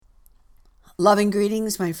Loving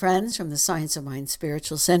greetings, my friends, from the Science of Mind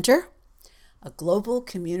Spiritual Center, a global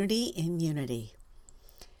community in unity.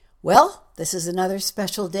 Well, this is another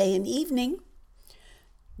special day and evening.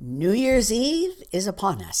 New Year's Eve is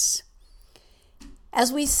upon us.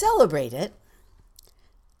 As we celebrate it,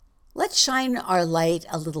 let's shine our light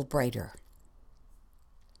a little brighter.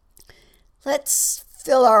 Let's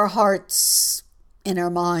fill our hearts and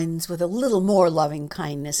our minds with a little more loving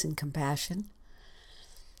kindness and compassion.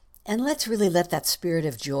 And let's really let that spirit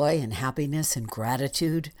of joy and happiness and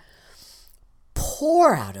gratitude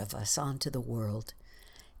pour out of us onto the world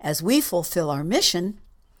as we fulfill our mission,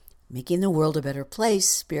 making the world a better place,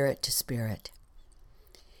 spirit to spirit.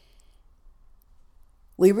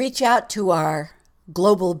 We reach out to our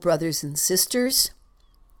global brothers and sisters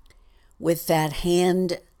with that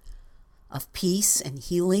hand of peace and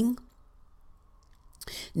healing,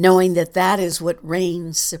 knowing that that is what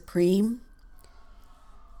reigns supreme,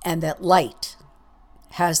 and that light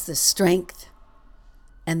has the strength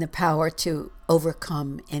and the power to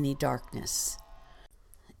overcome any darkness.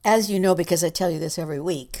 As you know, because I tell you this every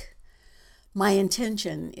week, my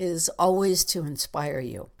intention is always to inspire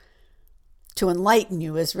you. To enlighten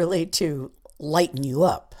you is really to lighten you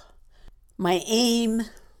up. My aim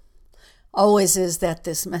always is that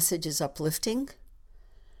this message is uplifting,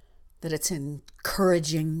 that it's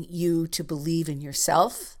encouraging you to believe in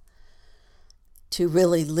yourself, to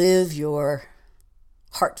really live your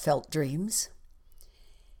heartfelt dreams,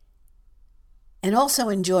 and also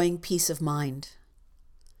enjoying peace of mind,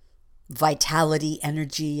 vitality,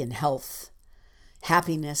 energy, and health,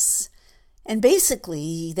 happiness, and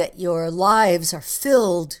basically that your lives are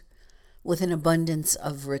filled with an abundance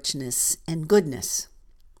of richness and goodness.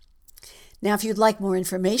 Now, if you'd like more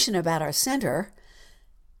information about our center,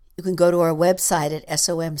 you can go to our website at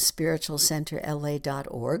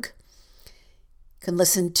somspiritualcenterla.org. You can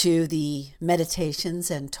listen to the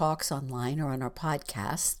meditations and talks online or on our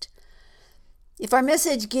podcast. If our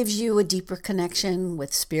message gives you a deeper connection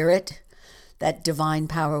with spirit, that divine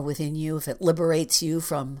power within you, if it liberates you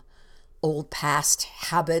from old past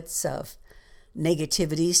habits of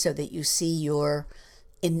negativity so that you see your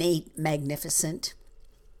innate magnificent,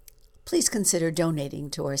 please consider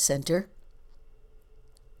donating to our center.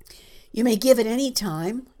 You may give at any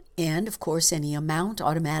time, and of course any amount,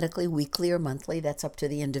 automatically, weekly or monthly. That's up to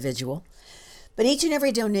the individual. But each and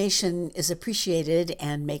every donation is appreciated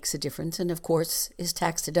and makes a difference, and of course is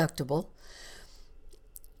tax deductible.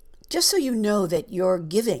 Just so you know that your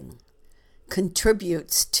giving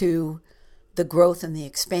contributes to the growth and the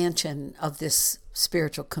expansion of this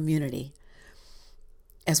spiritual community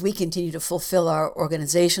as we continue to fulfill our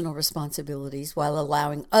organizational responsibilities while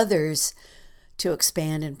allowing others to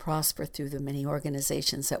expand and prosper through the many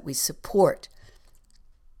organizations that we support.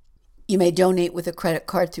 You may donate with a credit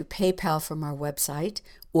card through PayPal from our website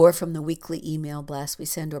or from the weekly email blast we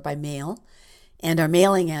send or by mail. And our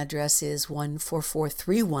mailing address is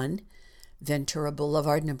 14431 Ventura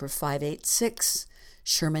Boulevard, number 586,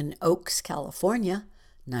 Sherman Oaks, California,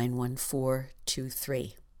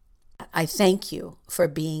 91423. I thank you for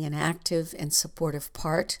being an active and supportive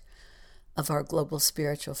part of our global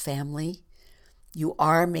spiritual family. You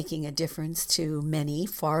are making a difference to many,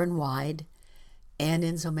 far and wide, and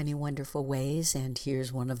in so many wonderful ways, and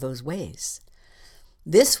here's one of those ways.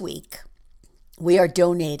 This week, we are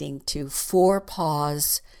donating to 4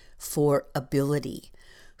 Paws for Ability,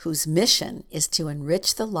 whose mission is to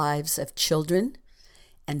enrich the lives of children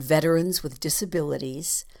and veterans with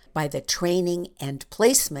disabilities by the training and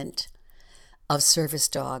placement of service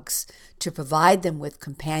dogs to provide them with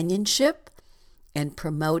companionship and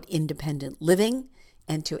promote independent living,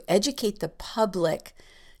 and to educate the public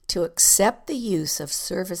to accept the use of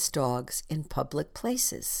service dogs in public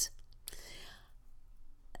places.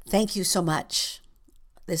 Thank you so much.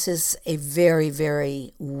 This is a very,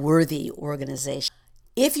 very worthy organization.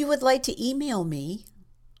 If you would like to email me,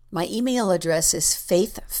 my email address is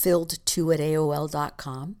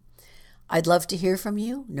faithfilled2@aol.com. I'd love to hear from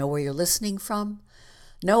you, know where you're listening from,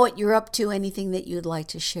 know what you're up to, anything that you'd like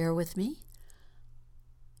to share with me.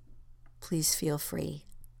 Please feel free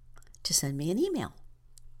to send me an email.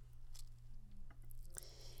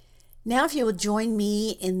 Now, if you would join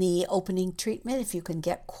me in the opening treatment, if you can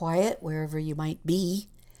get quiet wherever you might be,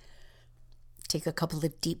 take a couple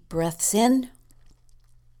of deep breaths in.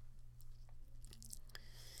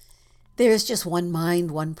 There is just one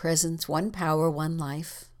mind, one presence, one power, one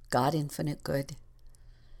life, God, infinite good.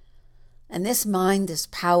 And this mind, this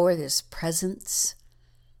power, this presence,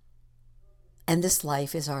 and this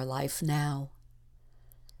life is our life now.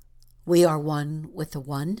 We are one with the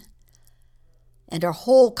one, and our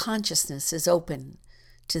whole consciousness is open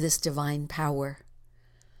to this divine power.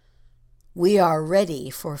 We are ready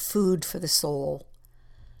for food for the soul.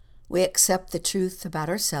 We accept the truth about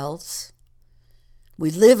ourselves. We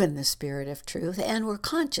live in the spirit of truth, and we're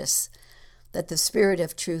conscious that the spirit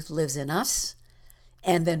of truth lives in us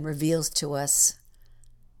and then reveals to us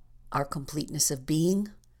our completeness of being,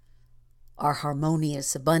 our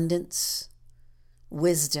harmonious abundance,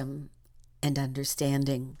 wisdom, and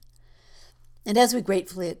understanding. And as we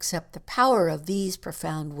gratefully accept the power of these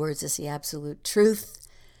profound words as the absolute truth,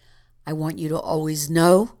 I want you to always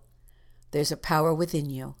know there's a power within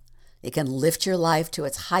you. It can lift your life to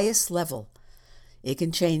its highest level. It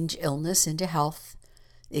can change illness into health.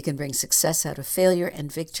 It can bring success out of failure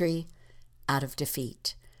and victory out of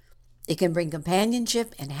defeat. It can bring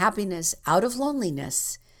companionship and happiness out of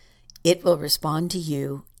loneliness. It will respond to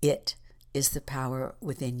you. It is the power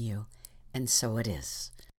within you. And so it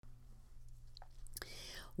is.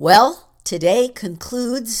 Well, today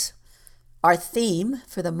concludes our theme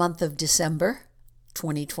for the month of December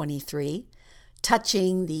 2023,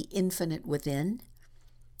 touching the infinite within.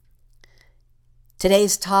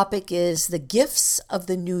 Today's topic is the gifts of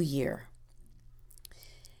the new year.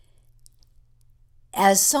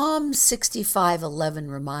 As Psalm 65:11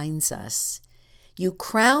 reminds us, you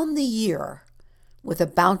crown the year with a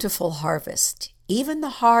bountiful harvest. Even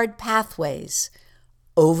the hard pathways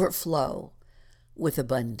overflow with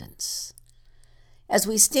abundance. As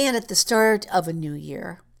we stand at the start of a new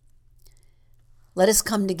year, let us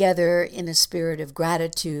come together in a spirit of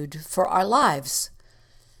gratitude for our lives,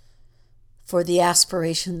 for the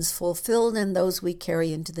aspirations fulfilled and those we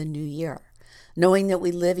carry into the new year, knowing that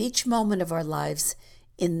we live each moment of our lives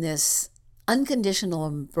in this unconditional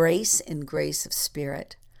embrace and grace of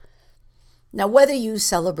spirit. Now, whether you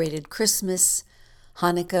celebrated Christmas,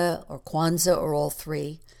 Hanukkah, or Kwanzaa, or all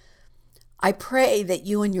three, I pray that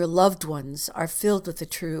you and your loved ones are filled with the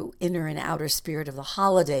true inner and outer spirit of the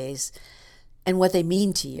holidays and what they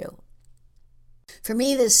mean to you. For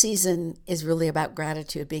me, this season is really about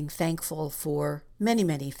gratitude, being thankful for many,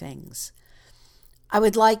 many things. I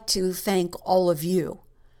would like to thank all of you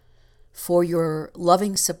for your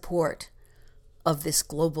loving support of this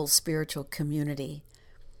global spiritual community.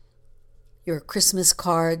 Your Christmas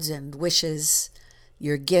cards and wishes,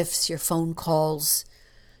 your gifts, your phone calls,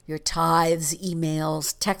 your tithes,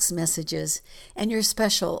 emails, text messages, and your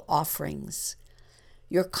special offerings.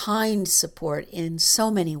 Your kind support in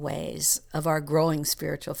so many ways of our growing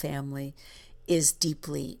spiritual family is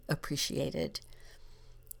deeply appreciated.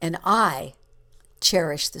 And I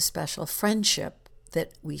cherish the special friendship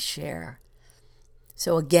that we share.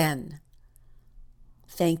 So again,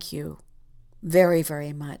 thank you very,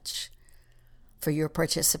 very much for your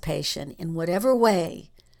participation in whatever way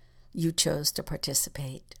you chose to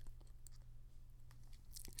participate.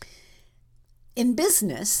 In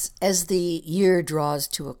business, as the year draws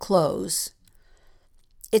to a close,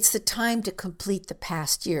 it's the time to complete the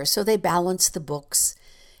past year, so they balance the books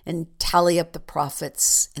and tally up the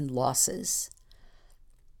profits and losses.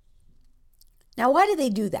 Now, why do they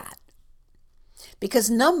do that? Because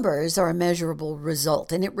numbers are a measurable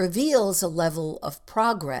result, and it reveals a level of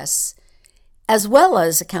progress as well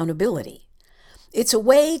as accountability. It's a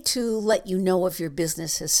way to let you know if your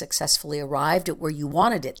business has successfully arrived at where you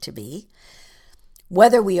wanted it to be.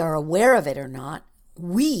 Whether we are aware of it or not,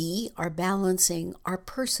 we are balancing our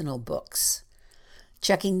personal books,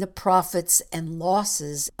 checking the profits and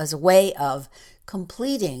losses as a way of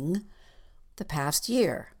completing the past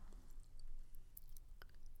year.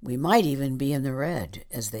 We might even be in the red,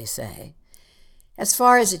 as they say. As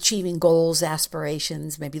far as achieving goals,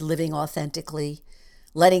 aspirations, maybe living authentically,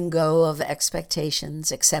 letting go of expectations,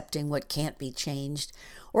 accepting what can't be changed,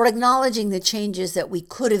 or acknowledging the changes that we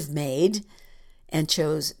could have made and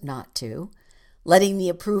chose not to, letting the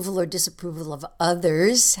approval or disapproval of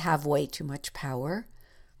others have way too much power,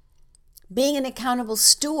 being an accountable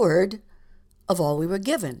steward of all we were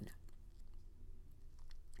given.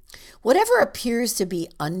 Whatever appears to be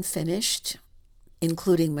unfinished,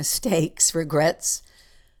 including mistakes, regrets,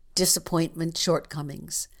 disappointment,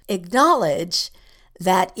 shortcomings, acknowledge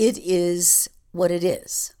that it is what it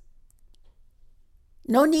is.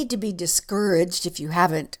 No need to be discouraged if you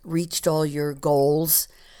haven't reached all your goals,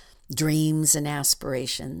 dreams, and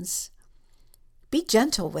aspirations. Be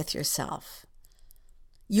gentle with yourself.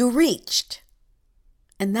 You reached,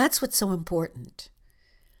 and that's what's so important.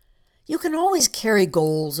 You can always carry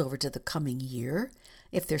goals over to the coming year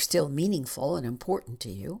if they're still meaningful and important to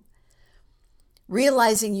you.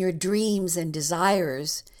 Realizing your dreams and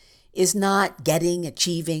desires is not getting,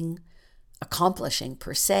 achieving, accomplishing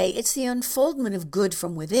per se. It's the unfoldment of good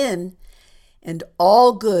from within, and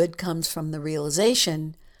all good comes from the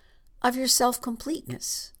realization of your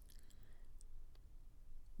self-completeness.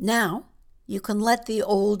 Now, you can let the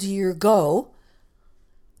old year go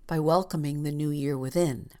by welcoming the new year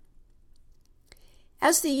within.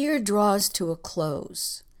 As the year draws to a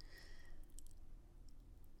close,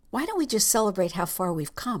 why don't we just celebrate how far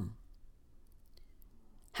we've come?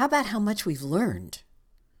 How about how much we've learned?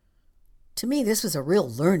 To me, this was a real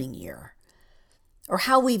learning year. Or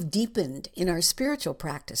how we've deepened in our spiritual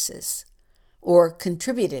practices or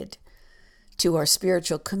contributed to our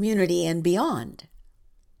spiritual community and beyond.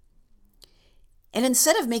 And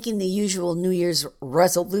instead of making the usual New Year's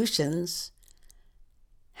resolutions,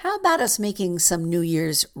 how about us making some New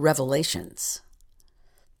Year's revelations?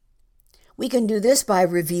 We can do this by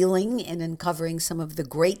revealing and uncovering some of the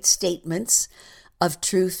great statements of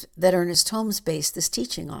truth that Ernest Holmes based this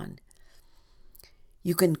teaching on.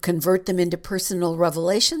 You can convert them into personal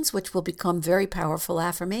revelations, which will become very powerful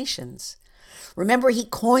affirmations. Remember, he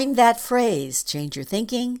coined that phrase, change your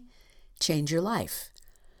thinking, change your life.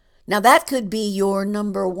 Now, that could be your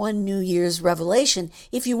number one New Year's revelation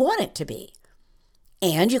if you want it to be.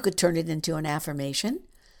 And you could turn it into an affirmation,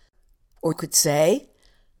 or could say,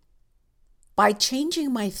 by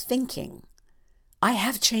changing my thinking, I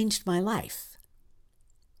have changed my life.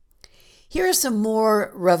 Here are some more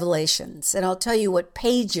revelations, and I'll tell you what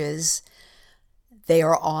pages they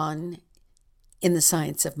are on in the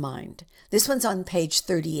Science of Mind. This one's on page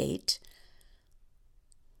 38.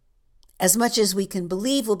 As much as we can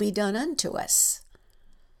believe will be done unto us.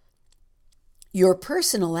 Your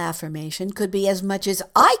personal affirmation could be as much as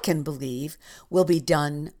I can believe will be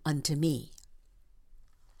done unto me.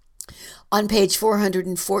 On page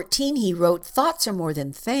 414, he wrote, thoughts are more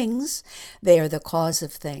than things. They are the cause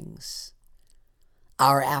of things.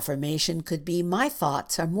 Our affirmation could be, my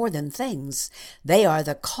thoughts are more than things. They are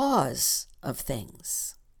the cause of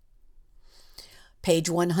things. Page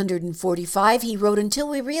 145, he wrote, until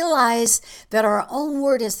we realize that our own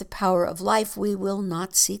word is the power of life, we will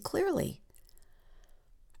not see clearly.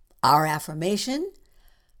 Our affirmation,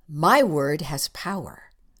 my word has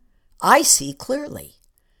power. I see clearly.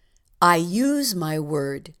 I use my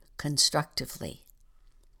word constructively.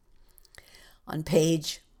 On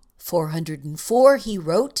page 404, he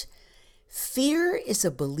wrote, fear is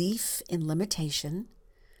a belief in limitation,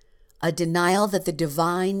 a denial that the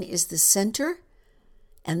divine is the center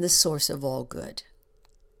and the source of all good.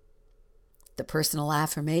 The personal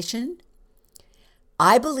affirmation,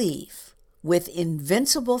 I believe with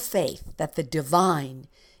invincible faith that the divine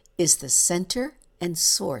is the center and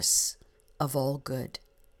source of all good.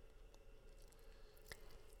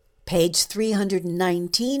 Page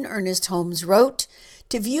 319, Ernest Holmes wrote,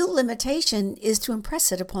 to view limitation is to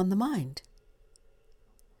impress it upon the mind.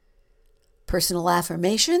 Personal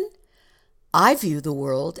affirmation, I view the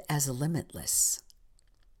world as limitless.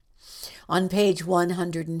 On page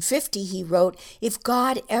 150, he wrote, if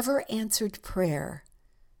God ever answered prayer,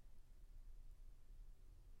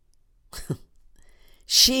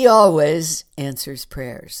 she always answers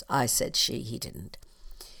prayers. I said she, he didn't.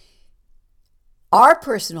 Our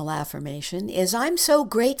personal affirmation is, I'm so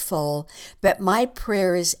grateful that my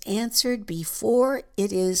prayer is answered before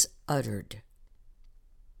it is uttered.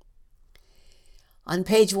 On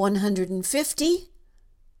page 150,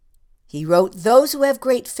 he wrote, those who have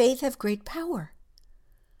great faith have great power.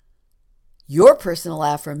 Your personal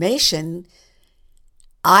affirmation,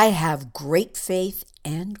 I have great faith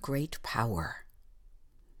and great power.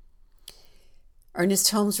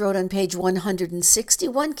 Ernest Holmes wrote on page 160,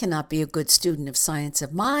 one cannot be a good student of science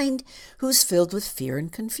of mind who's filled with fear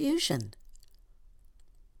and confusion.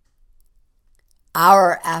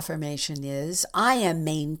 Our affirmation is, I am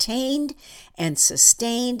maintained and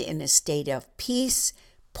sustained in a state of peace,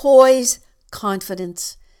 poise,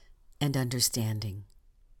 confidence, and understanding.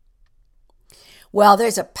 Well,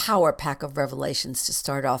 there's a power pack of revelations to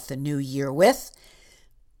start off the new year with.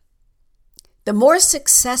 The more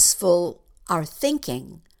successful our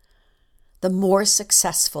thinking, the more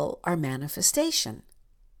successful our manifestation.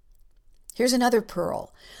 Here's another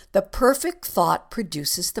pearl. The perfect thought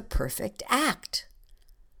produces the perfect act.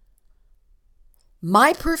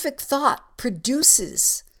 My perfect thought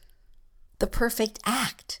produces the perfect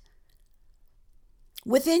act.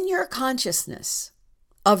 Within your consciousness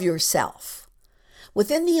of yourself,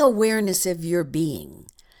 within the awareness of your being,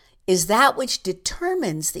 is that which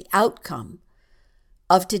determines the outcome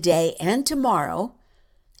of today and tomorrow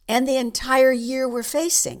and the entire year we're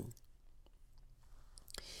facing.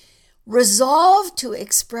 Resolve to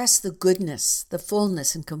express the goodness, the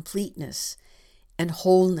fullness and completeness and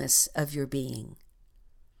wholeness of your being.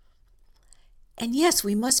 And yes,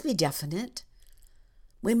 we must be definite.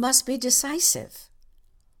 We must be decisive.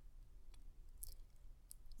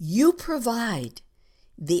 You provide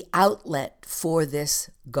the outlet for this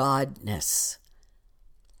godness.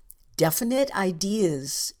 Definite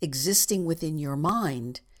ideas existing within your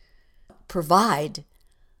mind provide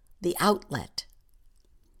the outlet.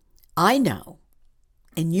 I know,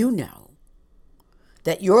 and you know,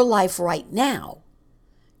 that your life right now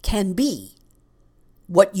can be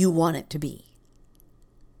what you want it to be.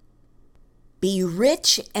 Be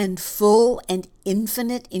rich and full and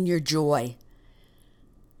infinite in your joy,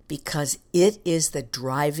 because it is the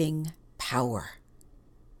driving power.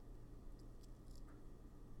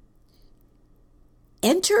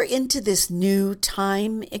 Enter into this new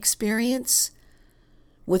time experience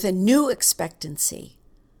with a new expectancy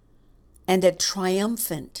and a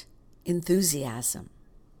triumphant enthusiasm.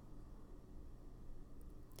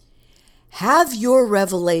 Have your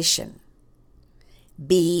revelation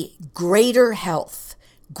be greater health,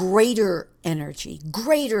 greater energy,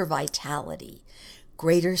 greater vitality,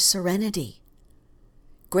 greater serenity,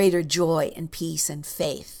 greater joy and peace and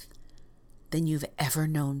faith than you've ever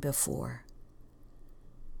known before.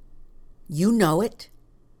 You know it.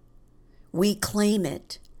 We claim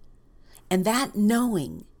it. And that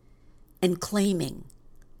knowing and claiming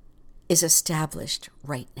is established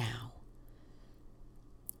right now.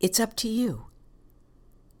 It's up to you.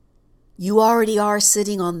 You already are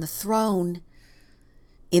sitting on the throne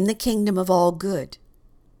in the kingdom of all good.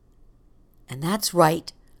 And that's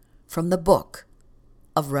right from the book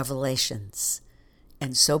of Revelations.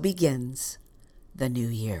 And so begins the new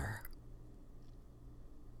year.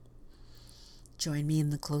 Join me in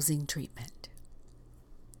the closing treatment.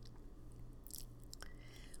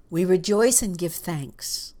 We rejoice and give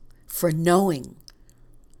thanks for knowing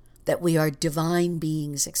that we are divine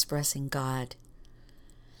beings expressing God.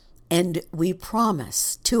 And we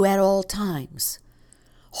promise to at all times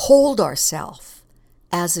hold ourselves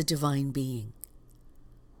as a divine being.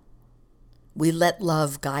 We let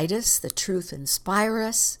love guide us, the truth inspire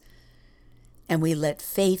us, and we let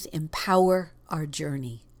faith empower our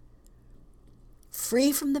journey.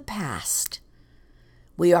 Free from the past,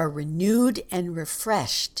 we are renewed and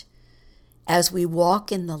refreshed as we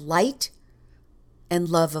walk in the light and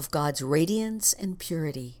love of God's radiance and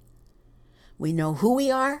purity. We know who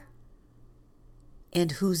we are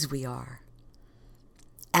and whose we are.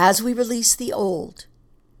 As we release the old,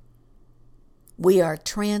 we are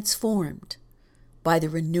transformed by the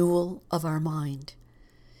renewal of our mind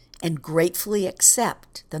and gratefully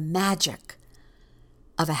accept the magic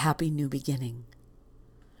of a happy new beginning.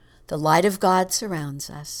 The light of God surrounds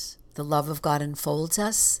us. The love of God enfolds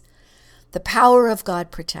us. The power of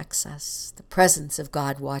God protects us. The presence of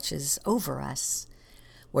God watches over us.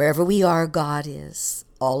 Wherever we are, God is.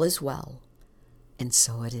 All is well. And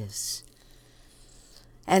so it is.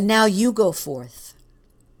 And now you go forth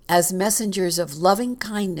as messengers of loving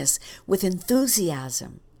kindness with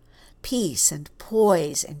enthusiasm, peace and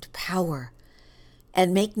poise and power,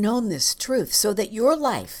 and make known this truth so that your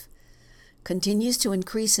life continues to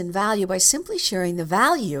increase in value by simply sharing the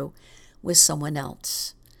value with someone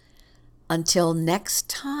else. Until next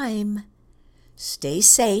time, stay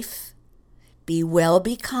safe, be well,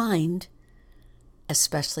 be kind,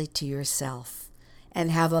 especially to yourself, and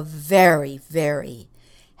have a very, very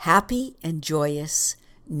happy and joyous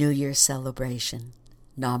New Year celebration.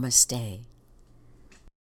 Namaste.